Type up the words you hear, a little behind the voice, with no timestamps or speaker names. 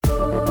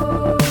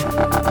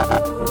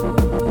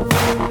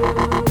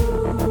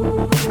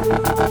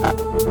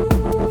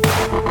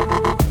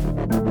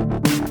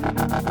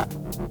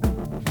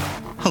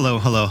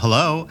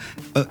Hello?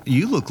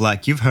 You look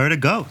like you've heard a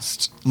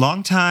ghost.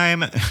 Long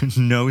time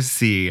no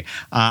see.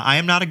 I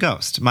am not a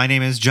ghost. My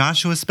name is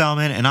Joshua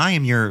Spellman, and I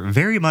am your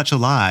very much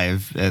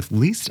alive, at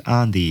least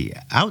on the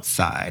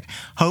outside,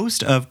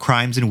 host of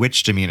Crimes and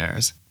Witch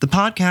Demeanors, the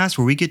podcast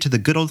where we get to the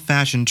good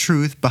old-fashioned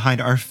truth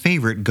behind our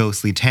favorite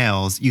ghostly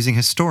tales using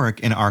historic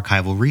and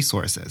archival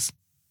resources.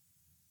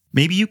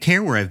 Maybe you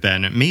care where I've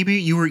been.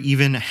 Maybe you were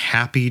even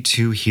happy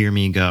to hear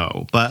me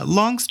go. But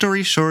long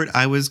story short,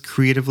 I was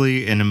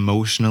creatively and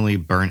emotionally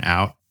burnt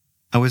out.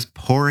 I was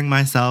pouring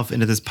myself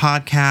into this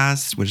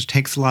podcast, which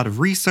takes a lot of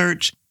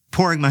research,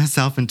 pouring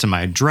myself into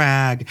my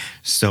drag,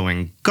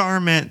 sewing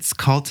garments,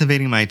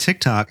 cultivating my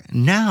TikTok,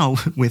 now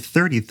with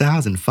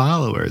 30,000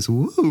 followers.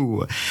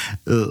 Woo!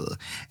 Ugh.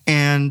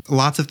 And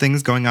lots of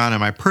things going on in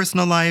my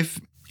personal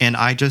life, and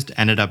I just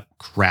ended up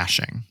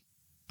crashing.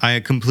 I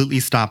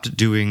completely stopped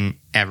doing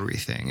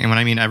everything. And when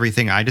I mean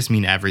everything, I just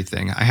mean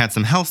everything. I had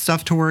some health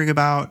stuff to worry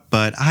about,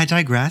 but I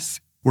digress.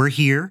 We're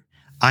here,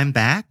 I'm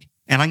back,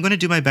 and I'm going to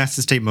do my best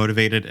to stay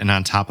motivated and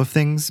on top of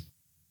things.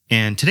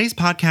 And today's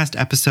podcast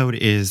episode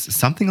is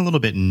something a little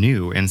bit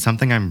new and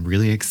something I'm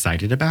really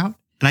excited about.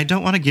 And I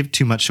don't want to give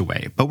too much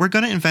away, but we're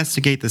going to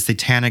investigate the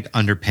satanic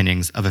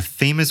underpinnings of a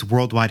famous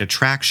worldwide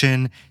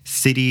attraction,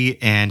 city,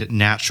 and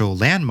natural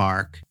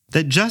landmark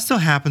that just so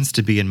happens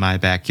to be in my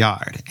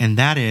backyard, and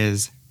that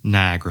is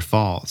Niagara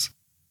Falls.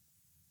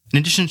 In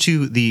addition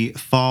to the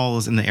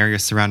falls and the area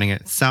surrounding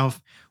it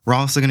itself, we're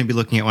also going to be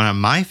looking at one of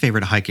my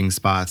favorite hiking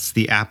spots,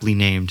 the aptly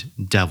named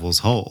Devil's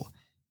Hole.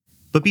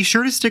 But be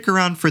sure to stick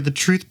around for the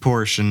truth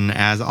portion.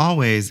 As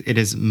always, it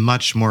is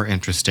much more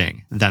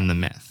interesting than the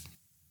myth.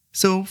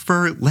 So,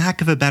 for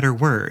lack of a better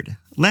word,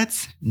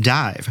 let's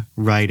dive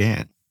right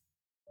in.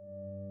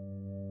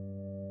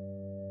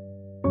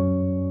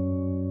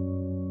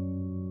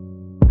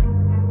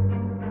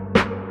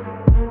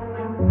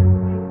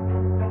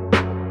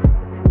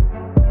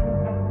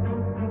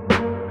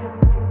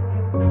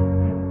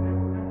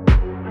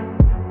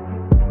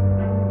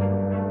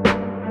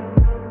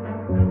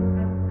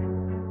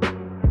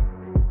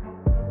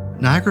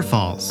 Niagara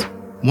Falls,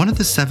 one of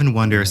the 7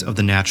 wonders of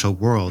the natural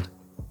world,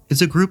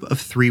 is a group of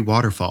 3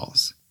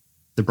 waterfalls: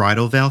 the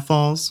Bridal Veil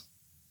Falls,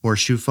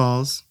 Horseshoe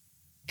Falls,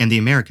 and the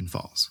American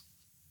Falls.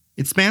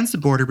 It spans the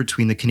border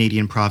between the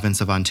Canadian province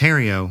of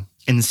Ontario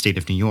and the state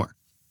of New York.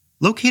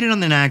 Located on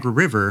the Niagara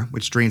River,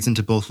 which drains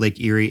into both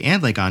Lake Erie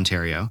and Lake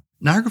Ontario,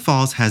 Niagara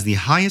Falls has the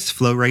highest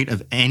flow rate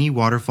of any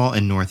waterfall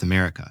in North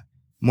America.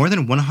 More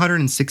than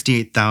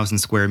 168,000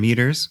 square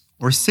meters,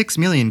 or 6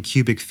 million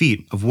cubic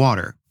feet of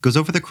water, goes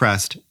over the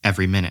crest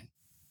every minute.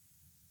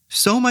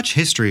 So much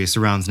history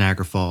surrounds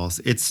Niagara Falls,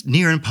 it's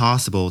near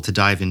impossible to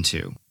dive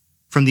into.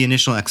 From the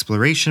initial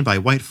exploration by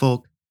white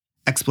folk,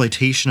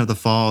 exploitation of the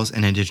falls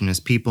and indigenous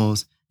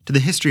peoples, to the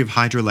history of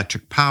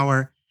hydroelectric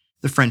power,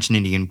 the French and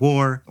Indian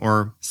War,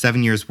 or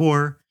 7 Years'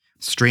 War,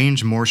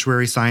 strange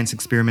mortuary science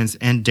experiments,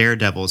 and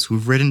daredevils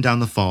who've ridden down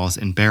the falls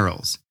in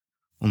barrels,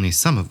 only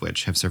some of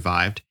which have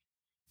survived.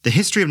 The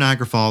history of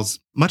Niagara Falls,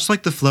 much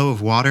like the flow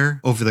of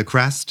water over the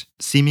crest,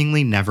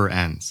 seemingly never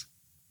ends.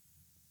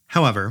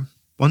 However,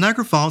 while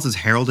Niagara Falls is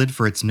heralded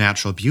for its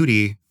natural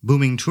beauty,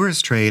 booming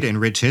tourist trade,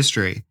 and rich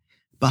history,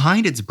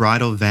 behind its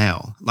bridal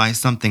veil lies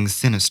something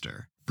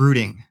sinister,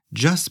 brooding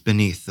just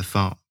beneath the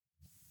foam.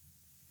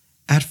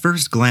 At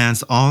first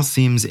glance, all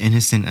seems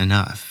innocent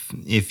enough,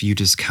 if you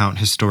discount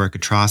historic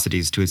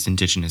atrocities to its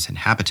indigenous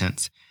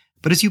inhabitants,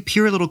 but as you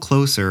peer a little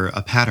closer,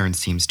 a pattern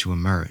seems to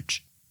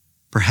emerge.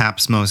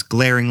 Perhaps most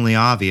glaringly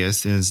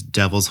obvious is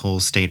Devil's Hole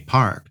State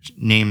Park,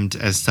 named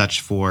as such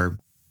for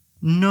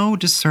no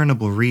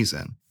discernible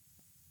reason.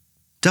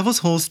 Devil's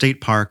Hole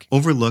State Park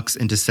overlooks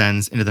and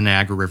descends into the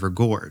Niagara River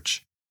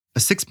Gorge, a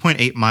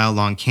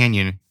 6.8-mile-long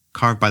canyon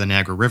carved by the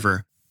Niagara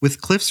River,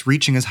 with cliffs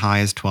reaching as high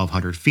as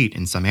 1,200 feet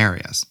in some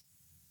areas.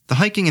 The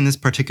hiking in this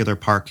particular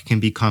park can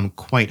become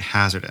quite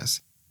hazardous.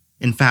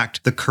 In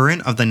fact, the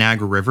current of the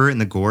Niagara River in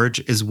the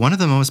gorge is one of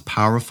the most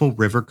powerful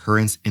river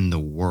currents in the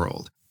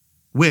world,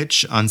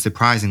 which,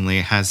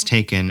 unsurprisingly, has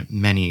taken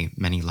many,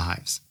 many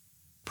lives.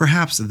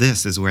 Perhaps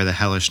this is where the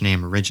hellish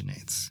name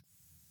originates.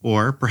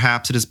 Or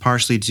perhaps it is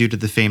partially due to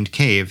the famed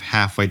cave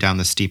halfway down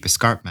the steep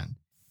escarpment,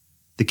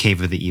 the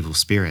Cave of the Evil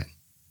Spirit.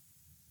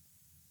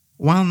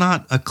 While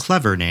not a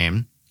clever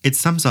name, it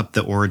sums up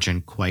the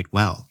origin quite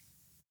well.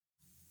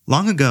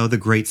 Long ago, the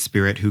Great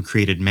Spirit who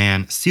created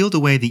man sealed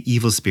away the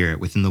evil spirit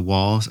within the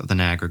walls of the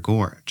Niagara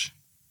Gorge.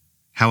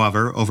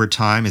 However, over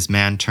time, as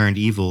man turned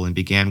evil and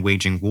began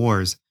waging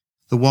wars,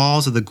 the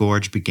walls of the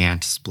gorge began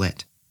to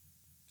split.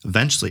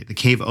 Eventually, the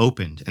cave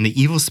opened, and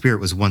the evil spirit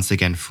was once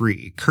again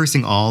free,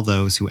 cursing all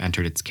those who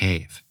entered its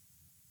cave.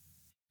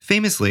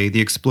 Famously,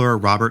 the explorer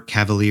Robert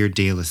Cavelier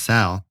de la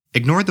Salle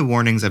ignored the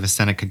warnings of a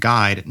Seneca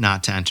guide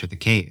not to enter the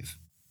cave.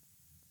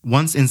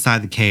 Once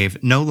inside the cave,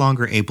 no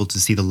longer able to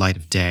see the light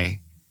of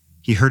day,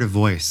 he heard a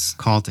voice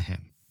call to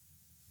him.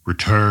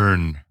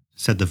 "Return,"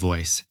 said the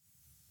voice.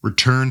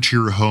 "Return to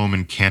your home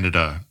in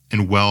Canada,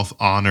 and wealth,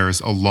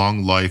 honors, a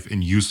long life,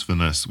 and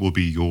usefulness will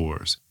be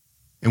yours.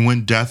 And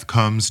when death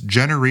comes,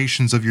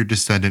 generations of your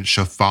descendants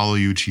shall follow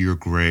you to your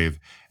grave,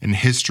 and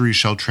history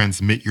shall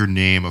transmit your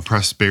name of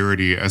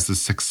prosperity as the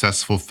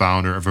successful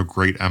founder of a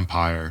great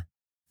empire.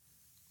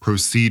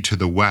 Proceed to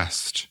the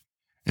west,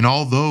 and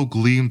although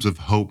gleams of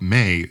hope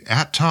may,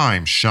 at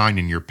times, shine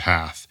in your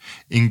path,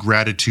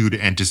 ingratitude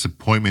and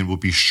disappointment will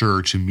be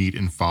sure to meet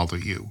and follow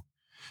you,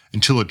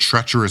 until a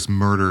treacherous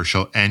murder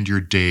shall end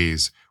your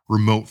days,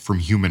 remote from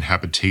human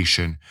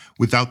habitation,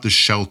 without the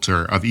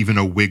shelter of even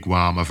a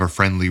wigwam of a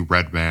friendly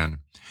red man.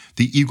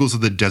 The eagles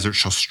of the desert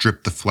shall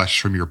strip the flesh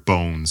from your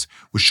bones,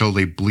 which shall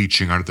lay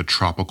bleaching under the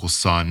tropical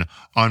sun,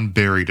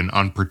 unburied and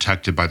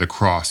unprotected by the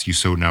cross you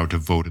so now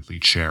devotedly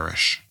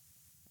cherish.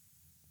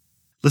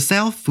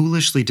 LaSalle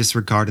foolishly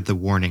disregarded the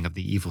warning of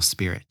the evil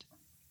spirit.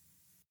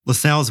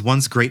 LaSalle's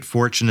once great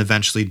fortune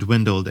eventually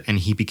dwindled and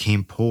he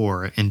became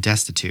poor and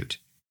destitute.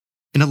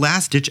 In a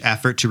last-ditch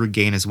effort to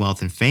regain his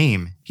wealth and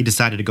fame, he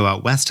decided to go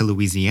out west to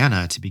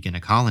Louisiana to begin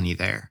a colony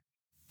there,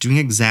 doing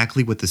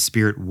exactly what the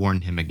spirit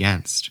warned him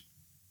against.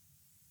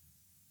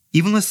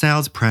 Even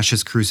LaSalle's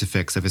precious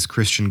crucifix of his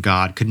Christian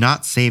God could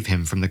not save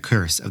him from the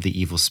curse of the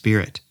evil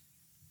spirit.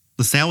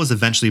 LaSalle was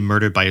eventually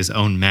murdered by his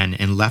own men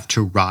and left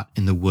to rot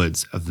in the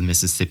woods of the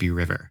Mississippi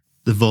River,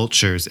 the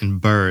vultures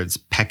and birds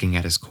pecking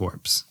at his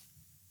corpse.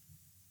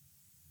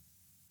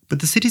 But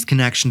the city's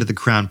connection to the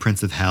Crown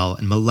Prince of Hell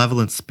and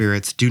malevolent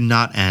spirits do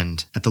not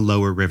end at the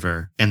lower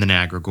river and the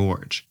Niagara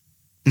Gorge.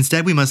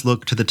 Instead, we must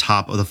look to the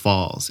top of the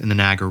falls in the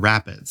Niagara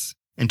Rapids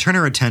and turn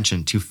our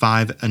attention to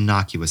 5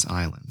 innocuous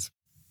islands.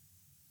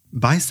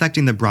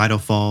 Bisecting the Bridal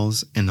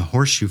Falls and the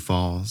Horseshoe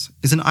Falls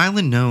is an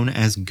island known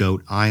as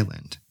Goat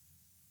Island.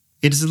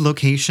 It is the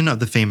location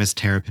of the famous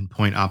Terrapin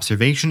Point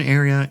observation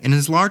area and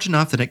is large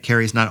enough that it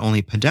carries not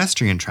only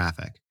pedestrian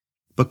traffic,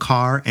 but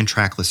car and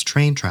trackless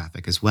train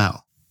traffic as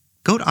well.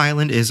 Goat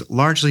Island is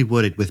largely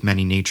wooded with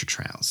many nature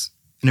trails,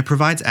 and it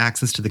provides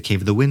access to the Cave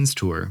of the Winds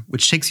tour,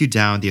 which takes you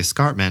down the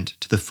escarpment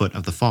to the foot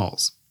of the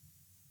falls.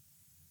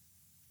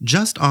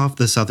 Just off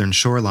the southern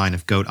shoreline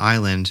of Goat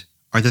Island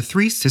are the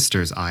Three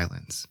Sisters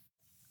Islands.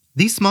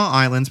 These small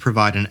islands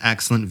provide an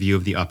excellent view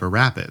of the upper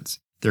rapids.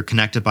 They're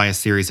connected by a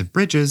series of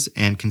bridges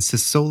and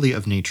consist solely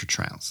of nature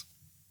trails.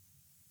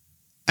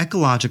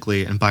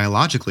 Ecologically and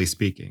biologically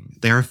speaking,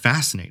 they are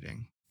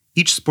fascinating.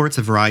 Each sports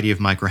a variety of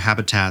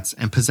microhabitats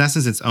and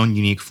possesses its own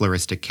unique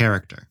floristic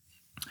character.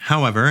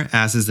 However,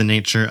 as is the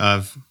nature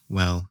of,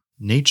 well,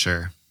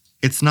 nature,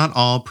 it's not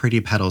all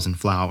pretty petals and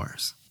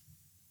flowers.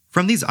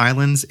 From these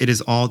islands, it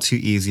is all too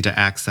easy to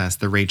access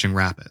the raging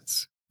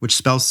rapids, which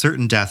spells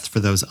certain death for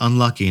those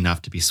unlucky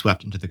enough to be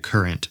swept into the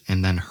current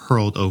and then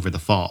hurled over the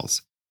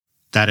falls.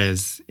 That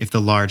is, if the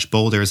large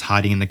boulders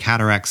hiding in the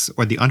cataracts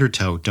or the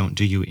undertow don't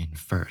do you in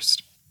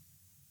first.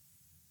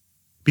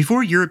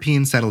 Before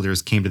European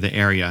settlers came to the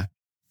area,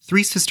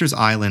 Three Sisters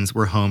Islands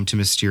were home to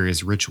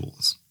mysterious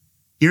rituals.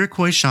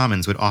 Iroquois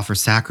shamans would offer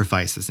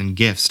sacrifices and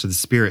gifts to the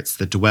spirits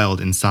that dwelled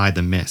inside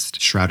the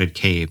mist-shrouded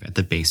cave at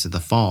the base of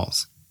the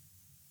falls.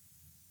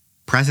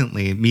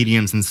 Presently,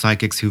 mediums and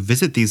psychics who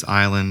visit these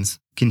islands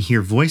can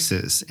hear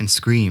voices and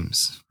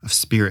screams of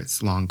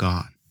spirits long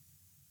gone.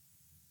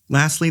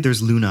 Lastly,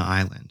 there's Luna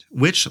Island,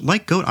 which,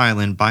 like Goat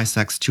Island,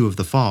 bisects 2 of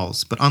the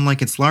falls, but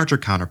unlike its larger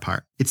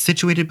counterpart, it's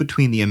situated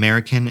between the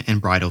American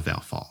and Bridal Veil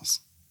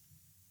Falls.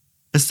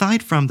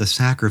 Aside from the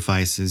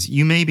sacrifices,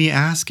 you may be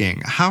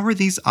asking, how are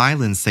these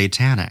islands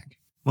satanic?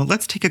 Well,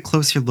 let's take a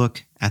closer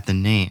look at the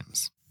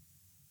names.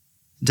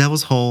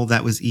 Devil's Hole,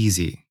 that was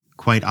easy,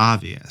 quite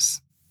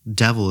obvious.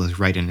 Devil is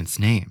right in its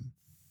name.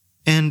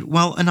 And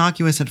while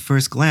innocuous at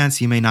first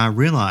glance, you may not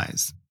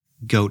realize,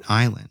 Goat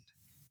Island.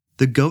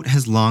 The goat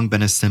has long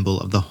been a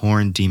symbol of the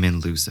horned demon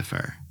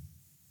Lucifer.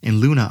 In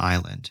Luna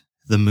Island,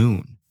 the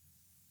moon,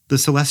 the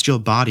celestial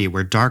body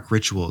where dark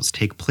rituals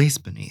take place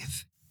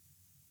beneath.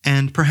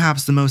 And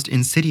perhaps the most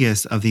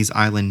insidious of these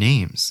island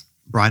names,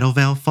 Bridal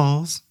Veil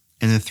Falls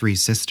and the Three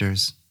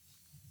Sisters.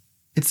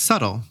 It's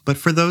subtle, but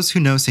for those who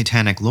know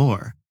satanic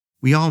lore,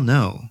 we all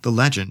know the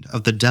legend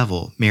of the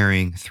devil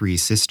marrying 3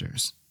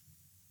 sisters.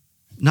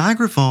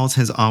 Niagara Falls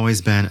has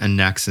always been a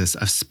nexus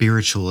of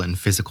spiritual and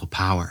physical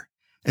power,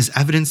 as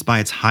evidenced by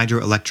its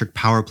hydroelectric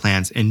power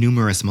plants and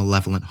numerous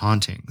malevolent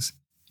hauntings,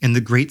 and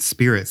the great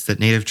spirits that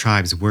native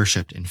tribes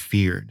worshipped and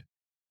feared.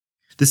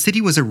 The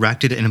city was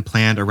erected and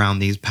planned around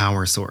these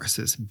power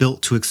sources,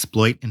 built to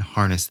exploit and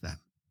harness them.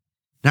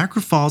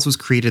 Niagara Falls was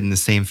created in the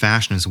same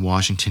fashion as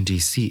Washington,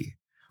 D.C.,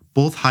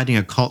 both hiding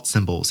occult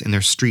symbols in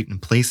their street and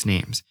place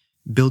names,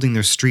 building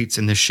their streets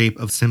in the shape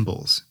of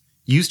symbols,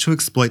 used to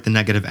exploit the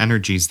negative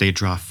energies they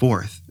draw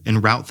forth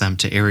and route them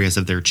to areas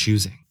of their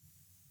choosing.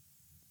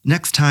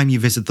 Next time you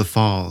visit the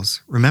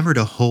falls, remember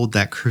to hold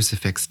that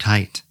crucifix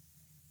tight.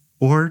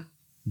 Or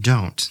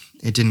don't.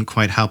 It didn't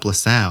quite help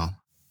LaSalle,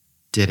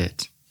 did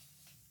it?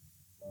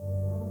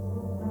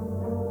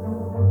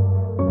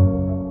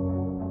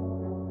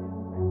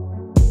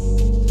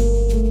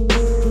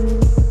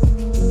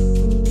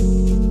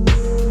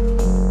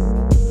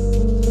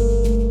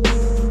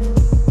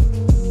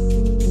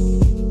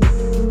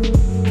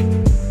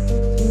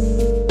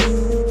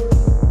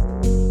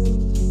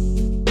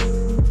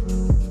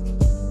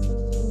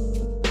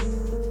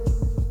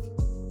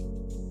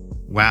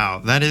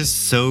 That is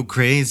so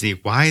crazy.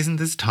 Why isn't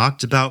this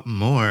talked about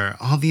more?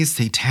 All these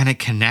satanic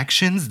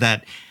connections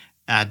that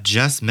I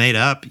just made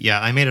up. Yeah,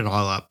 I made it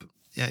all up.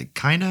 Yeah,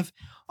 kind of.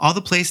 All the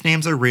place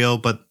names are real,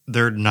 but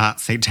they're not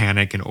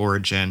satanic in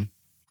origin.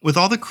 With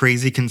all the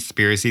crazy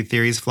conspiracy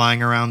theories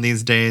flying around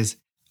these days,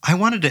 I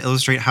wanted to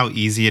illustrate how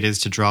easy it is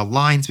to draw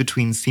lines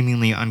between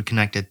seemingly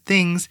unconnected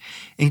things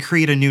and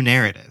create a new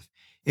narrative.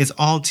 It's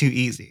all too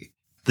easy.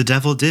 The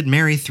devil did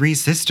marry 3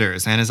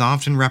 sisters and is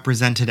often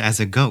represented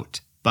as a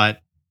goat, but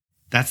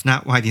that's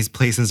not why these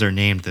places are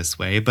named this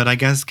way. But I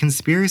guess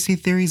conspiracy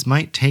theories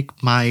might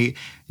take my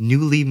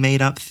newly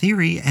made up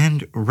theory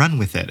and run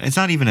with it. It's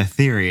not even a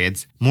theory,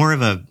 it's more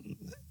of a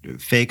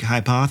fake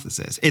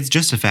hypothesis. It's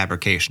just a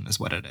fabrication is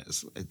what it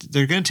is.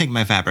 They're going to take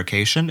my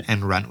fabrication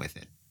and run with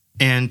it.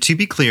 And to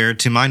be clear,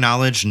 to my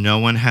knowledge, no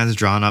one has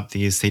drawn up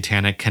these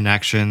satanic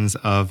connections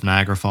of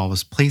Niagara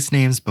Falls place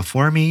names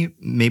before me.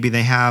 Maybe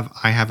they have.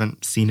 I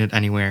haven't seen it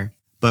anywhere.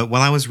 But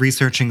while I was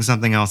researching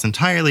something else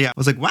entirely, I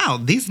was like, wow,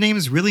 these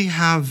names really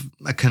have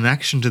a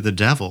connection to the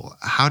devil.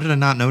 How did I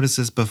not notice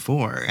this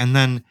before? And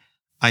then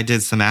I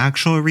did some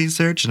actual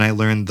research and I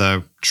learned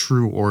the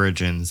true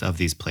origins of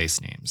these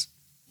place names.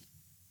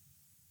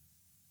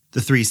 The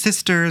 3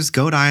 Sisters,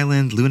 Goat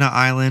Island, Luna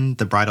Island,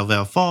 the Bridal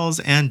Veil Falls,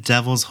 and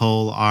Devil's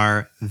Hole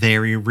are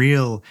very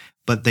real,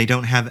 but they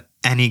don't have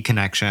any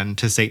connection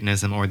to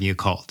Satanism or the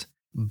occult.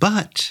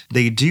 But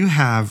they do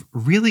have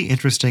really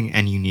interesting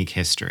and unique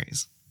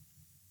histories.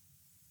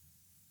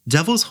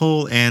 Devil's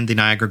Hole and the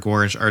Niagara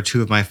Gorge are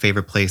 2 of my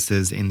favorite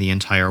places in the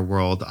entire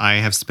world. I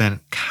have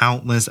spent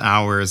countless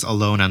hours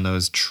alone on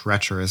those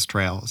treacherous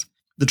trails.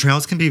 The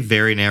trails can be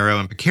very narrow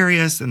and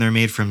precarious, and they're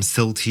made from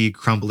silty,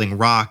 crumbling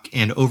rock,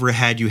 and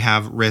overhead you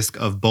have risk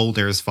of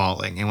boulders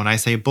falling. And when I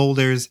say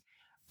boulders,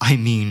 I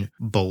mean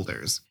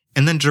boulders.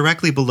 And then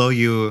directly below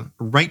you,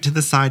 right to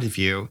the side of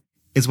you,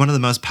 is one of the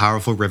most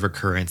powerful river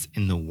currents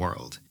in the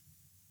world.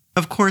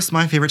 Of course,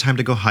 my favorite time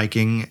to go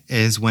hiking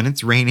is when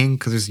it's raining,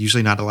 because there's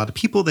usually not a lot of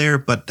people there,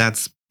 but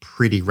that's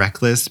pretty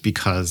reckless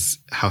because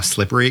how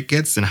slippery it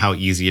gets and how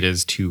easy it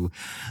is to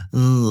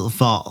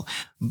fall.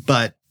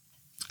 But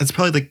it's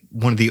probably like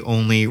one of the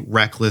only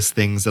reckless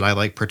things that I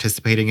like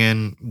participating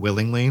in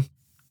willingly,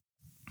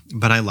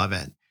 but I love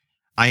it.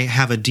 I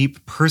have a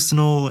deep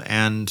personal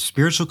and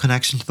spiritual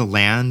connection to the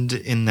land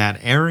in that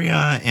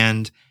area,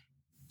 and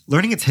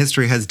learning its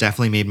history has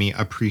definitely made me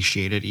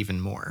appreciate it even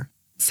more.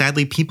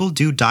 Sadly, people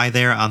do die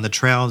there on the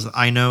trails.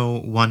 I know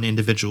one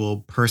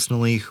individual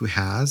personally who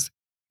has,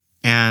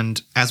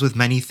 and as with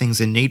many things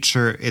in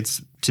nature,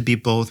 it's to be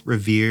both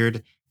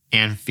revered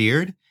and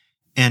feared.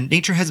 And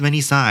nature has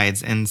many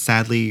sides, and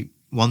sadly,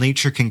 while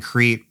nature can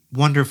create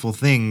wonderful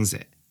things,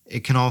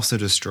 it can also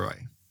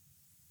destroy.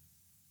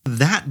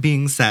 That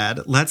being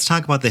said, let's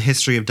talk about the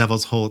history of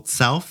Devil's Hole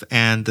itself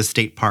and the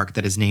state park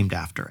that is named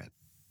after it.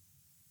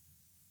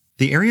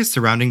 The area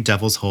surrounding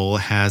Devil's Hole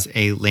has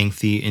a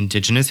lengthy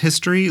indigenous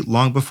history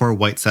long before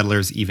white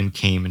settlers even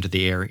came into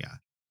the area.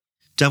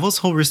 Devil's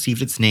Hole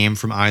received its name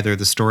from either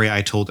the story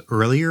I told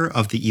earlier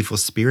of the evil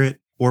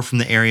spirit or from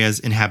the area's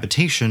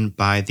inhabitation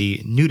by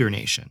the Neuter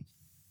Nation.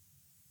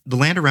 The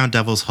land around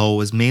Devil's Hole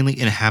was mainly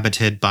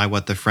inhabited by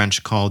what the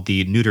French called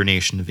the Neuter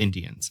Nation of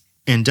Indians.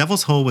 And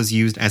Devil's Hole was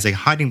used as a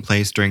hiding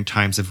place during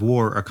times of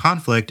war or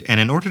conflict, and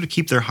in order to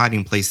keep their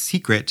hiding place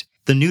secret,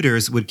 the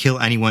Neuters would kill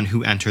anyone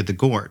who entered the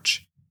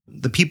gorge.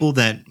 The people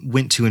that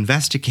went to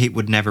investigate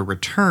would never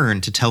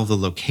return to tell the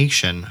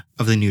location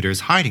of the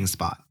Neuters' hiding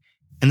spot.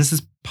 And this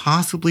is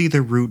possibly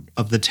the root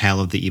of the tale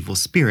of the evil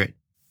spirit.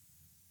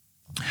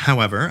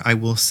 However, I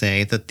will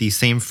say that the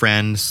same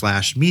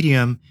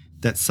friend/medium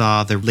that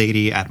saw the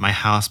lady at my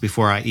house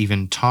before I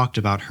even talked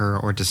about her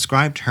or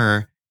described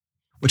her,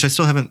 which I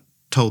still haven't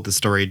told the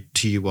story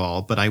to you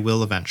all, but I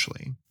will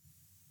eventually.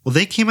 Well,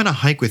 they came on a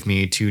hike with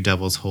me to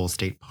Devil's Hole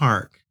State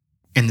Park.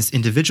 And this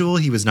individual,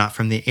 he was not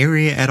from the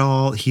area at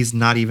all. He's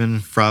not even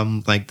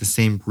from like the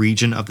same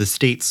region of the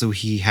state, so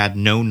he had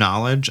no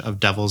knowledge of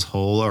Devil's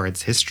Hole or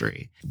its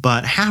history.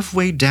 But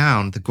halfway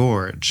down the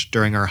gorge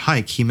during our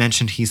hike, he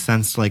mentioned he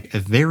sensed like a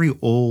very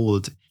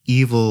old,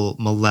 evil,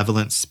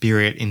 malevolent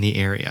spirit in the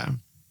area.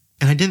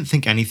 And I didn't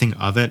think anything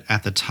of it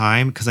at the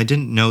time because I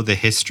didn't know the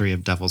history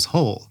of Devil's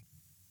Hole.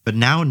 But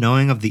now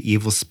knowing of the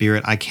evil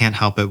spirit, I can't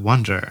help but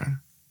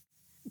wonder,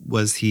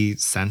 was he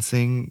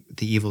sensing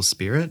the evil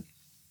spirit?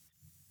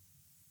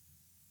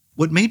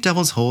 What made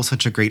Devil's Hole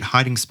such a great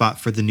hiding spot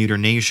for the Neuter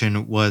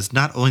Nation was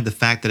not only the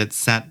fact that it's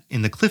set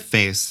in the cliff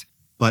face,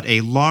 but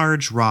a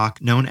large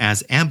rock known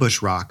as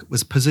Ambush Rock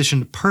was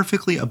positioned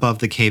perfectly above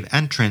the cave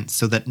entrance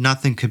so that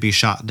nothing could be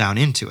shot down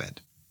into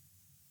it.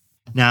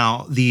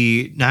 Now,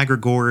 the Niagara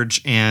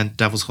Gorge and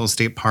Devil's Hole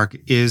State Park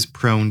is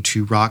prone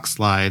to rock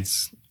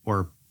slides,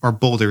 or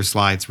boulder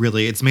slides,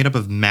 really. It's made up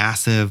of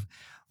massive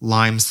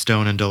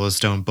limestone and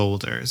dolostone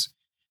boulders.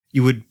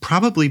 You would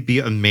probably be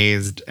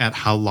amazed at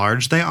how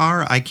large they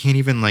are. I can't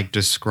even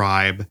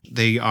describe.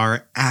 They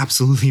are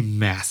absolutely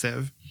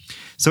massive.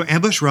 So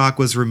Ambush Rock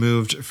was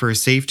removed for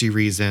safety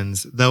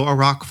reasons, though a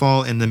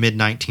rockfall in the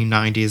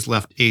mid-1990s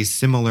left a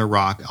similar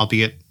rock,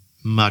 albeit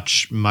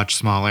much, much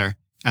smaller,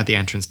 at the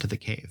entrance to the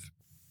cave.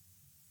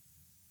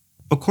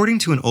 According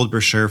to an old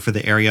brochure for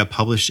the area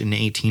published in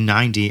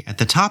 1890, at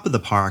the top of the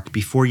park,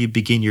 before you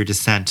begin your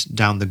descent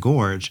down the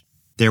gorge,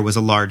 there was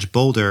a large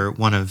boulder,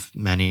 one of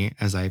many,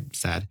 as I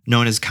said,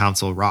 known as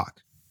Council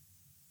Rock.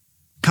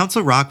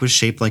 Council Rock was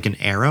shaped like an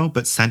arrow,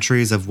 but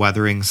centuries of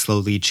weathering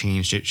slowly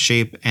changed its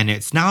shape, and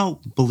it's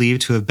now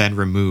believed to have been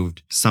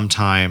removed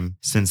sometime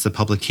since the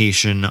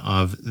publication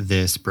of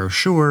this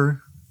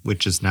brochure,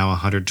 which is now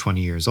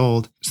 120 years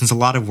old, since a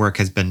lot of work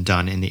has been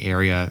done in the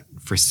area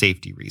for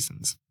safety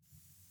reasons.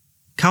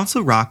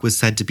 Council Rock was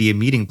said to be a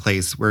meeting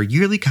place where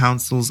yearly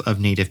councils of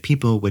Native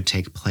people would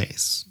take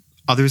place.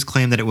 Others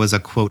claim that it was a,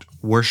 quote,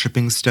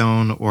 worshipping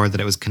stone, or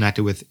that it was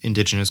connected with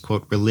indigenous,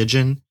 quote,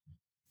 religion.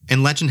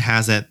 And legend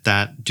has it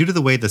that due to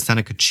the way the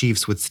Seneca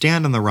chiefs would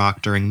stand on the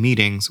rock during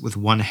meetings with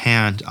one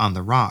hand on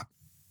the rock,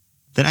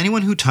 that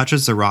anyone who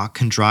touches the rock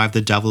can drive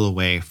the devil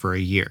away for a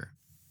year.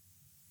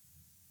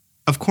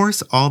 Of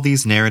course, all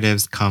these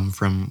narratives come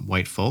from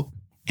white folk,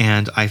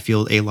 and I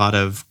feel a lot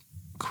of,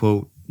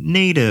 quote,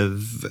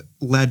 Native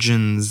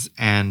legends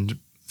and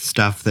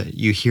stuff that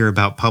you hear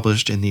about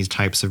published in these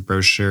types of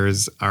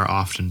brochures are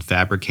often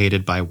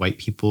fabricated by white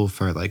people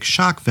for like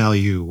shock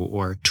value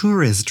or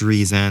tourist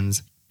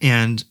reasons.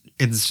 And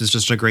it's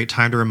just a great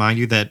time to remind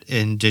you that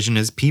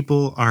indigenous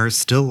people are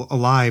still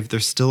alive. They're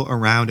still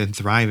around and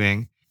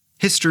thriving.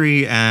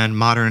 History and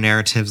modern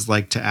narratives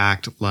like to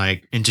act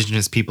like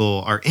indigenous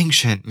people are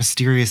ancient,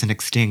 mysterious, and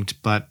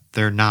extinct, but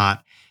they're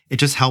not. It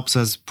just helps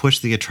us push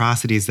the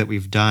atrocities that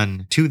we've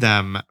done to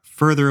them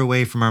further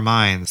away from our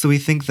minds. So we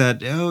think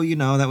that, oh,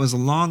 that was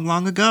long,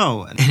 long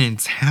ago. And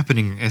it's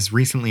happening as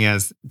recently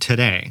as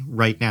today,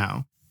 right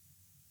now.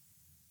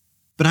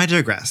 But I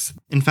digress.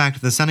 In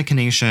fact, the Seneca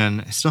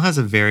Nation still has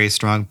a very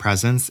strong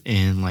presence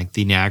in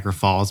the Niagara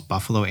Falls,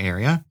 Buffalo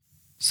area.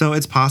 So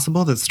it's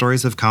possible that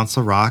stories of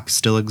Council Rock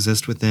still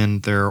exist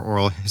within their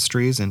oral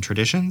histories and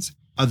traditions,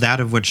 that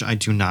of which I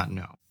do not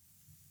know.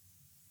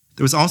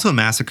 There was also a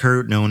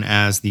massacre known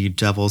as the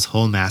Devil's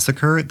Hole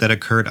Massacre that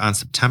occurred on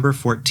September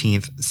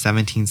 14th,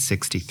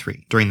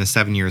 1763, during the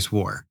 7 Years'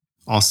 War,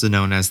 also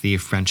known as the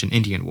French and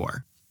Indian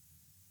War.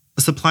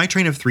 A supply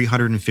train of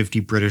 350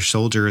 British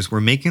soldiers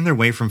were making their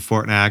way from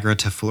Fort Niagara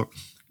to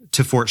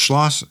Fort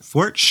Schlosser.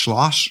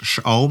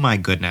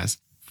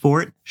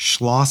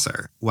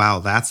 Wow,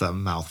 that's a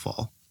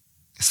mouthful.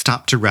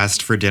 Stopped to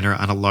rest for dinner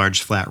on a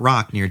large flat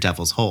rock near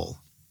Devil's Hole.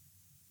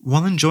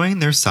 While enjoying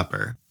their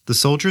supper, the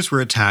soldiers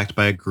were attacked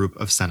by a group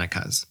of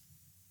Senecas.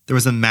 There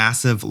was a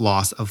massive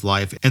loss of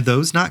life, and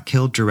those not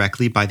killed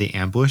directly by the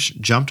ambush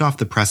jumped off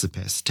the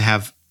precipice to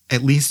have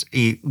at least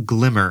a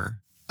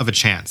glimmer of a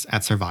chance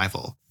at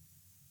survival.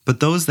 But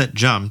those that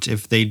jumped,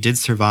 if they did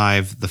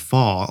survive the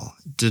fall,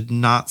 did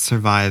not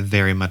survive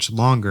very much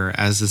longer,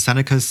 as the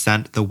Senecas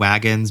sent the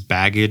wagons,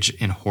 baggage,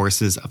 and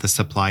horses of the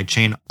supply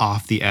chain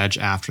off the edge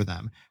after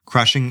them,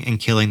 crushing and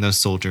killing those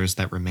soldiers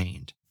that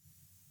remained.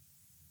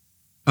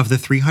 Of the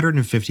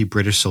 350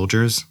 British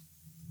soldiers,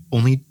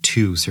 only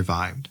 2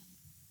 survived.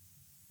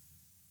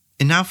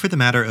 And now for the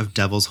matter of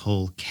Devil's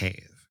Hole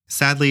Cave.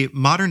 Sadly,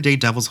 modern-day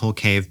Devil's Hole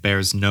Cave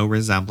bears no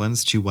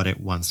resemblance to what it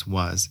once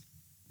was.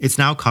 It's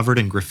now covered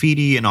in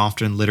graffiti and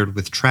often littered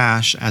with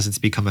trash, as it's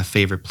become a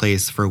favorite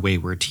place for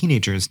wayward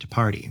teenagers to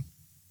party.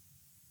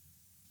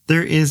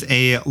 There is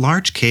a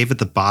large cave at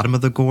the bottom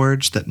of the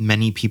gorge that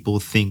many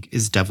people think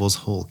is Devil's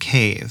Hole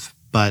Cave,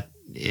 but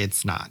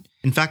it's not.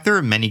 In fact, there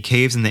are many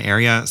caves in the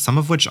area, some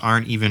of which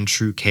aren't even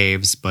true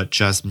caves, but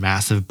just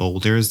massive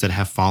boulders that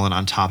have fallen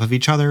on top of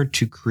each other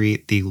to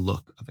create the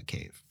look of a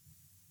cave.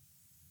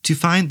 To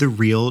find the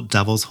real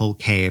Devil's Hole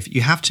Cave,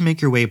 you have to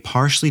make your way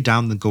partially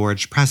down the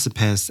gorge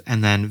precipice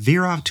and then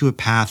veer off to a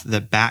path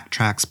that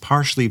backtracks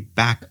partially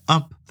back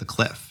up the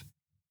cliff.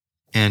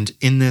 And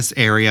in this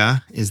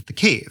area is the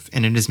cave,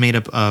 and it is made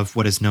up of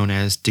what is known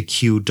as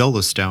Deque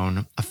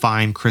dolostone, a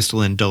fine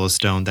crystalline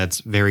dolostone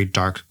that's very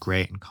dark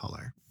gray in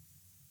color.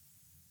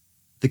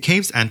 The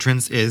cave's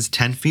entrance is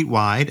 10 feet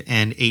wide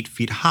and 8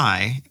 feet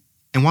high,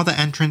 and while the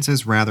entrance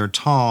is rather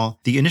tall,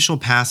 the initial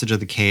passage of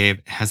the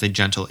cave has a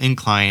gentle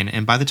incline,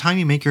 and by the time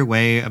you make your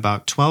way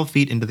about 12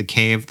 feet into the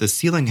cave, the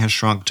ceiling has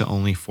shrunk to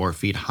only 4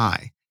 feet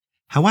high.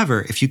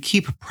 However, if you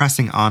keep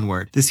pressing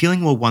onward, the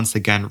ceiling will once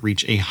again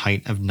reach a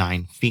height of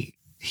 9 feet.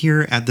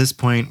 Here, at this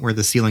point where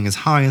the ceiling is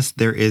highest,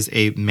 there is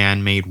a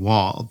man-made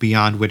wall,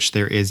 beyond which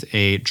there is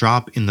a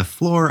drop in the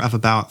floor of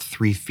about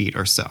 3 feet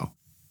or so.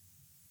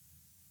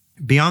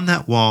 Beyond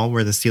that wall,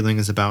 where the ceiling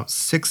is about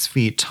 6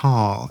 feet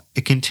tall,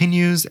 it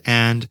continues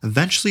and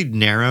eventually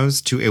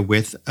narrows to a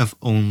width of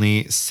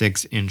only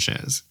 6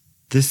 inches.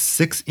 This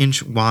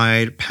 6-inch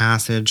wide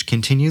passage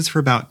continues for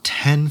about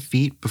 10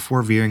 feet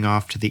before veering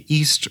off to the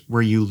east,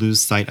 where you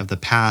lose sight of the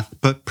path,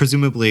 but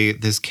presumably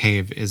this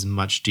cave is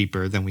much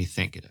deeper than we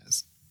think it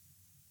is.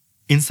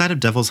 Inside of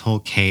Devil's Hole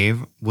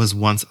Cave was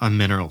once a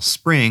mineral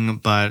spring,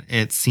 but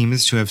it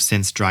seems to have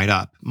since dried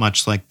up,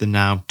 much like the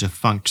now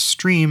defunct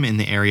stream in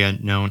the area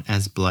known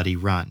as Bloody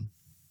Run.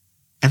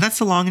 And that's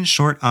the long and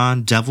short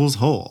on Devil's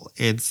Hole.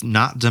 It's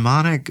not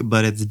demonic,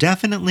 but it's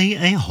definitely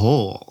a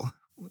hole.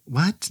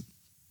 What?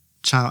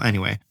 child.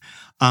 Anyway,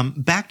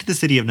 back to the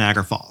city of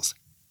Niagara Falls.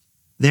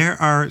 There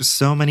are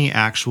so many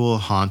actual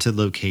haunted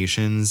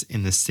locations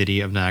in the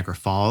city of Niagara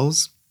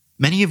Falls,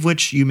 many of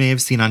which you may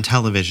have seen on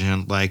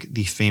television, like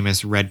the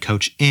famous Red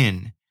Coach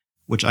Inn,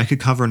 which I could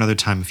cover another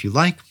time if you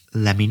like.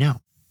 Let me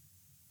know.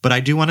 But I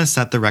do want to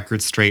set the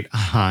record straight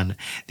on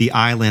the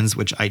islands,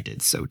 which I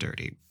did so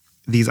dirty.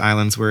 These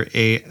islands were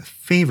a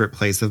favorite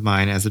place of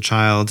mine as a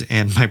child,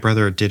 and my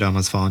brother did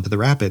almost fall into the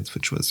rapids,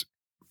 which was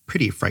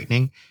pretty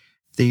frightening.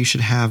 They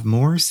should have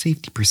more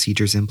safety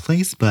procedures in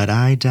place, but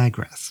I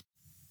digress.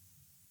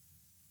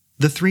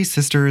 The Three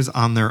Sisters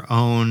on their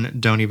own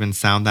don't even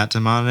sound that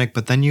demonic,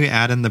 but then you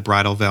add in the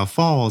Bridal Veil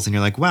Falls and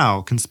you're like,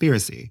 wow,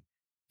 conspiracy.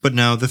 But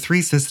no, the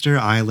Three Sister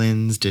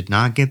Islands did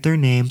not get their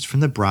names from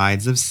the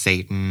brides of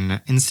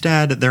Satan.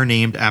 Instead, they're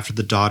named after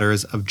the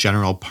daughters of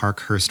General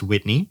Parkhurst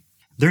Whitney.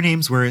 Their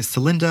names were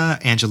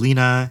Celinda,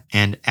 Angelina,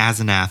 and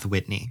Asenath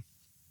Whitney.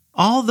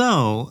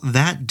 Although,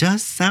 that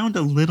does sound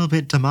a little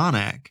bit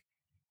demonic.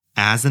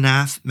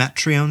 Asenath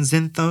Metrion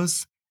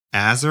Zinthos?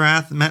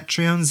 Azarath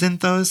Metrion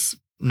Zinthos?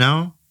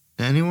 No?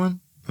 Anyone?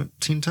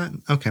 Teen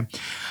Titan? Okay.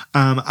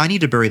 I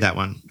need to bury that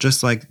one,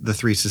 just like the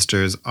Three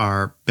Sisters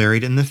are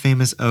buried in the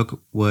famous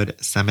Oakwood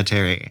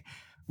Cemetery.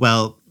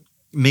 Well,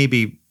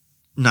 maybe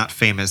not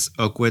famous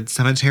Oakwood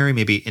Cemetery,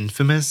 maybe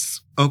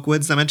infamous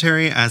Oakwood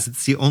Cemetery, as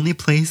it's the only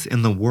place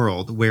in the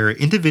world where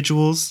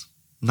individuals,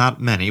 not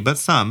many, but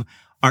some,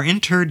 are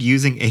interred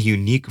using a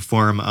unique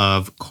form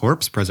of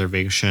corpse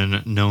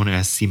preservation known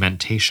as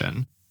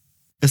cementation.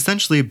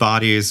 Essentially,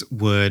 bodies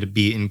would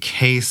be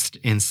encased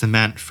in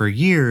cement for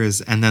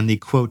years, and then the,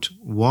 quote,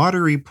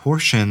 watery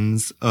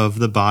portions of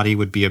the body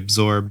would be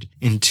absorbed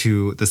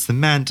into the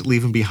cement,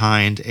 leaving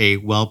behind a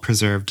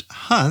well-preserved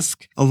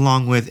husk,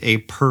 along with a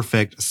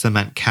perfect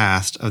cement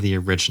cast of the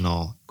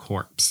original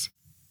corpse.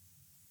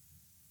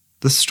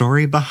 The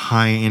story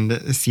behind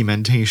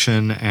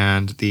cementation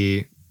and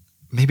the...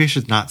 Maybe I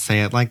should not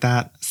say it like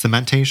that.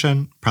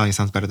 Cementation probably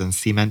sounds better than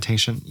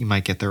cementation. You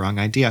might get the wrong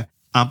idea.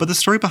 But the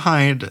story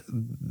behind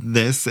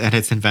this and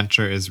its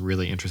inventor is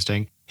really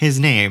interesting. His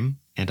name,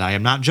 and I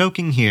am not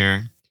joking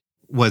here,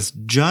 was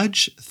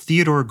Judge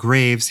Theodore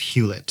Graves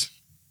Hewlett.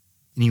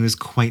 And he was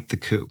quite the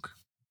kook.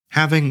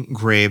 Having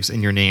Graves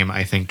in your name,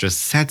 I think,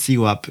 just sets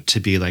you up to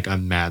be like a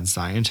mad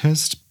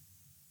scientist.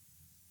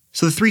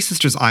 So the Three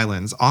Sisters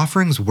Islands,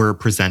 offerings were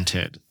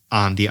presented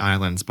on the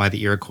islands by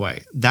the Iroquois.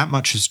 That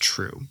much is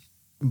true.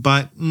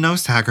 But no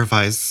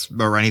sacrifice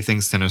or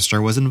anything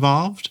sinister was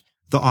involved.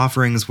 The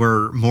offerings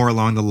were more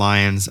along the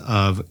lines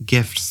of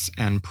gifts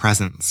and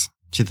presents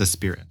to the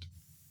spirit.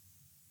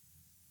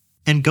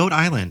 And Goat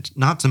Island,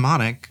 not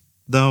demonic,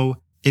 though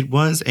it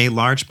was a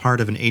large part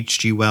of an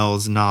H.G.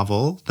 Wells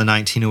novel. The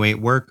 1908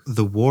 work,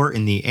 The War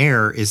in the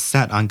Air, is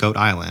set on Goat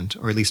Island,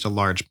 or at least a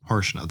large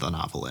portion of the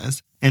novel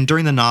is. And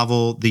during the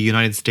novel, the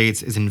United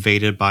States is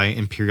invaded by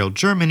Imperial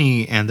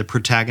Germany, and the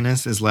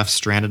protagonist is left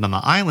stranded on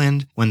the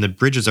island when the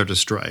bridges are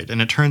destroyed.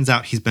 And it turns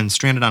out he's been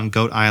stranded on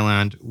Goat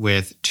Island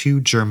with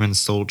 2 German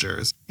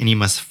soldiers, and he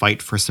must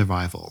fight for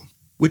survival.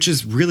 Which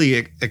is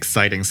really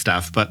exciting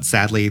stuff, but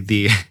sadly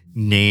the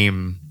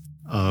name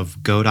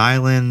of Goat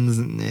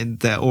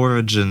Island, the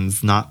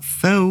origins, not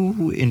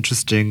so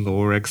interesting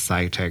or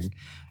exciting.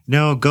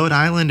 No, Goat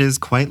Island is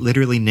quite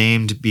literally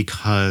named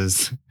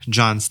because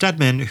John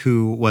Stedman,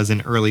 who was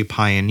an early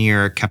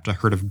pioneer, kept a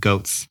herd of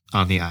goats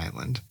on the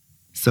island.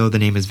 So the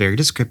name is very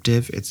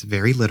descriptive, it's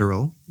very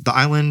literal. The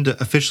island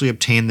officially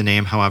obtained the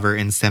name, however,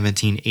 in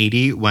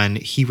 1780 when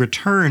he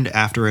returned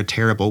after a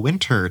terrible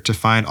winter to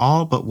find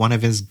all but one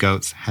of his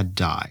goats had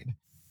died.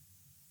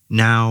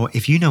 Now,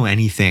 if you know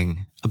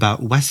anything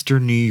about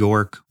Western New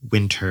York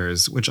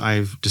winters, which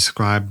I've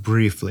described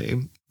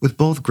briefly, with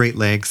both Great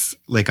Lakes,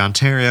 Lake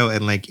Ontario,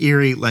 and Lake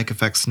Erie, lake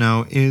effect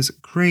snow is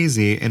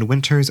crazy, and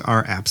winters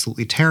are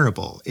absolutely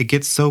terrible. It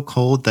gets so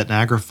cold that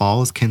Niagara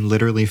Falls can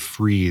literally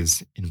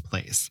freeze in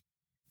place.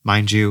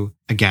 Mind you,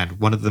 again,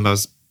 one of the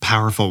most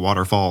powerful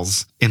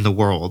waterfalls in the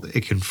world,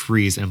 it can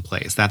freeze in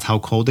place. That's how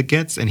cold it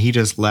gets, and he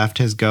just left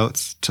his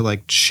goats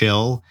to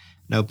chill,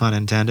 no pun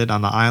intended,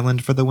 on the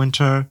island for the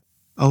winter.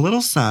 A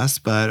little sus,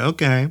 but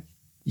okay.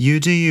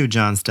 You do you,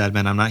 John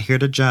Stedman. I'm not here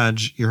to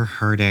judge. You're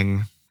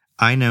hurting.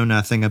 I know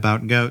nothing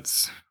about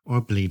goats or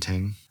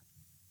bleating.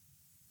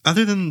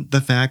 Other than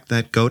the fact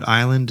that Goat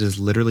Island is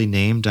literally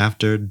named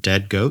after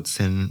dead goats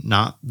and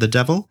not the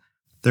devil,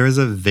 there is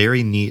a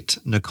very neat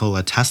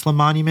Nikola Tesla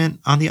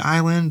monument on the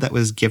island that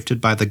was gifted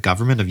by the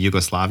government of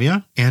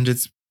Yugoslavia, and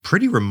it's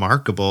pretty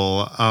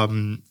remarkable.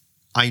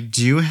 I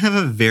do have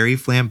a very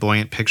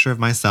flamboyant picture of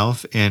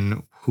myself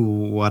in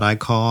what I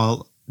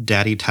call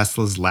Daddy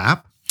Tesla's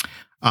lap.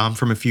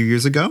 From a few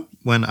years ago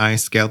when I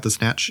scaled the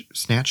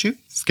statue.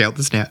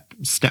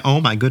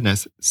 Oh my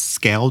goodness.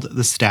 Scaled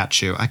the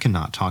statue. I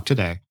cannot talk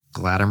today.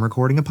 Glad I'm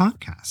recording a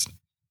podcast.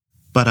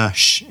 But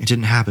it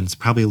didn't happen. It's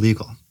probably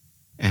illegal.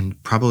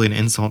 and probably an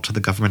insult to the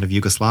government of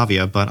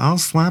Yugoslavia, but I'll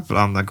slap it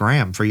on the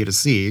gram for you to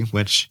see,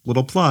 which,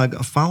 little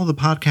plug, follow the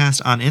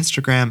podcast on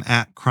Instagram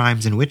at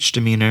Crimes and Witch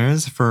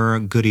Demeanors for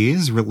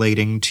goodies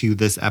relating to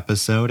this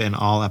episode and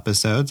all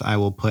episodes. I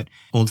will put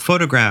old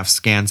photographs,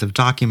 scans of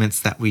documents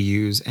that we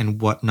use,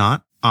 and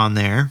whatnot on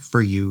there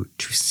for you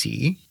to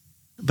see.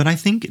 But I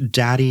think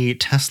Daddy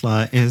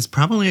Tesla is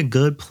probably a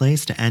good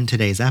place to end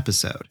today's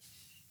episode.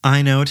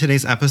 I know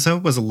today's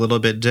episode was a little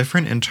bit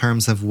different in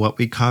terms of what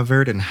we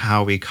covered and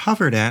how we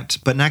covered it,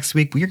 but next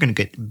week we are going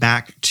to get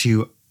back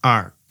to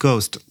our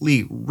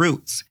ghostly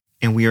roots,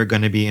 and we are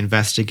going to be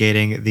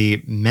investigating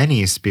the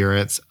many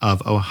spirits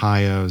of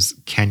Ohio's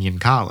Kenyon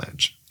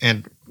College.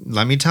 And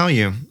let me tell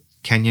you,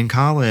 Kenyon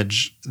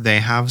College,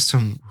 they have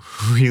some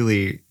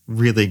really,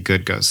 really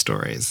good ghost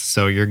stories,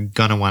 so you're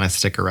going to want to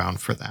stick around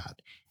for that.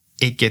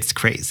 It gets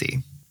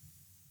crazy.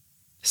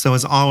 So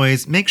as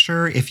always, make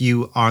sure if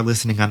you are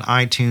listening on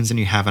iTunes and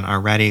you haven't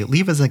already,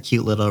 leave us a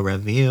cute little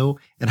review.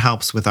 It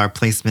helps with our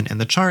placement in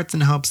the charts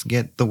and helps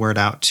get the word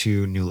out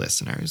to new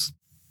listeners.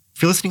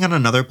 If you're listening on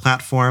another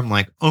platform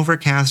like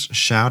Overcast,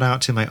 shout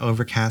out to my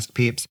Overcast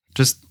peeps.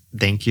 Just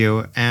thank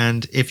you.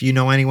 And if you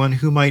know anyone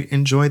who might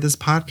enjoy this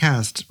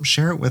podcast,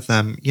 share it with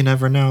them. You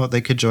never know,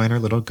 they could join our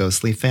little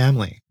ghostly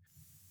family.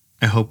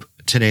 I hope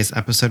today's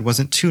episode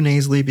wasn't too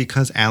nasally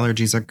because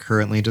allergies are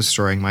currently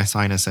destroying my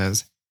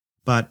sinuses.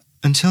 But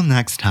until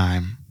next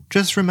time,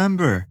 just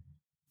remember,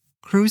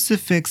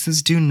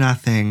 crucifixes do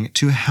nothing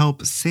to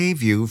help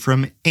save you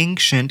from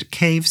ancient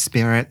cave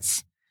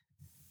spirits.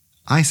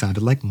 I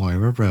sounded like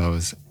Moira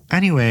Rose.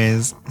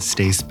 Anyways,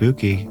 stay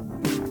spooky.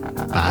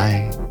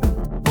 Bye.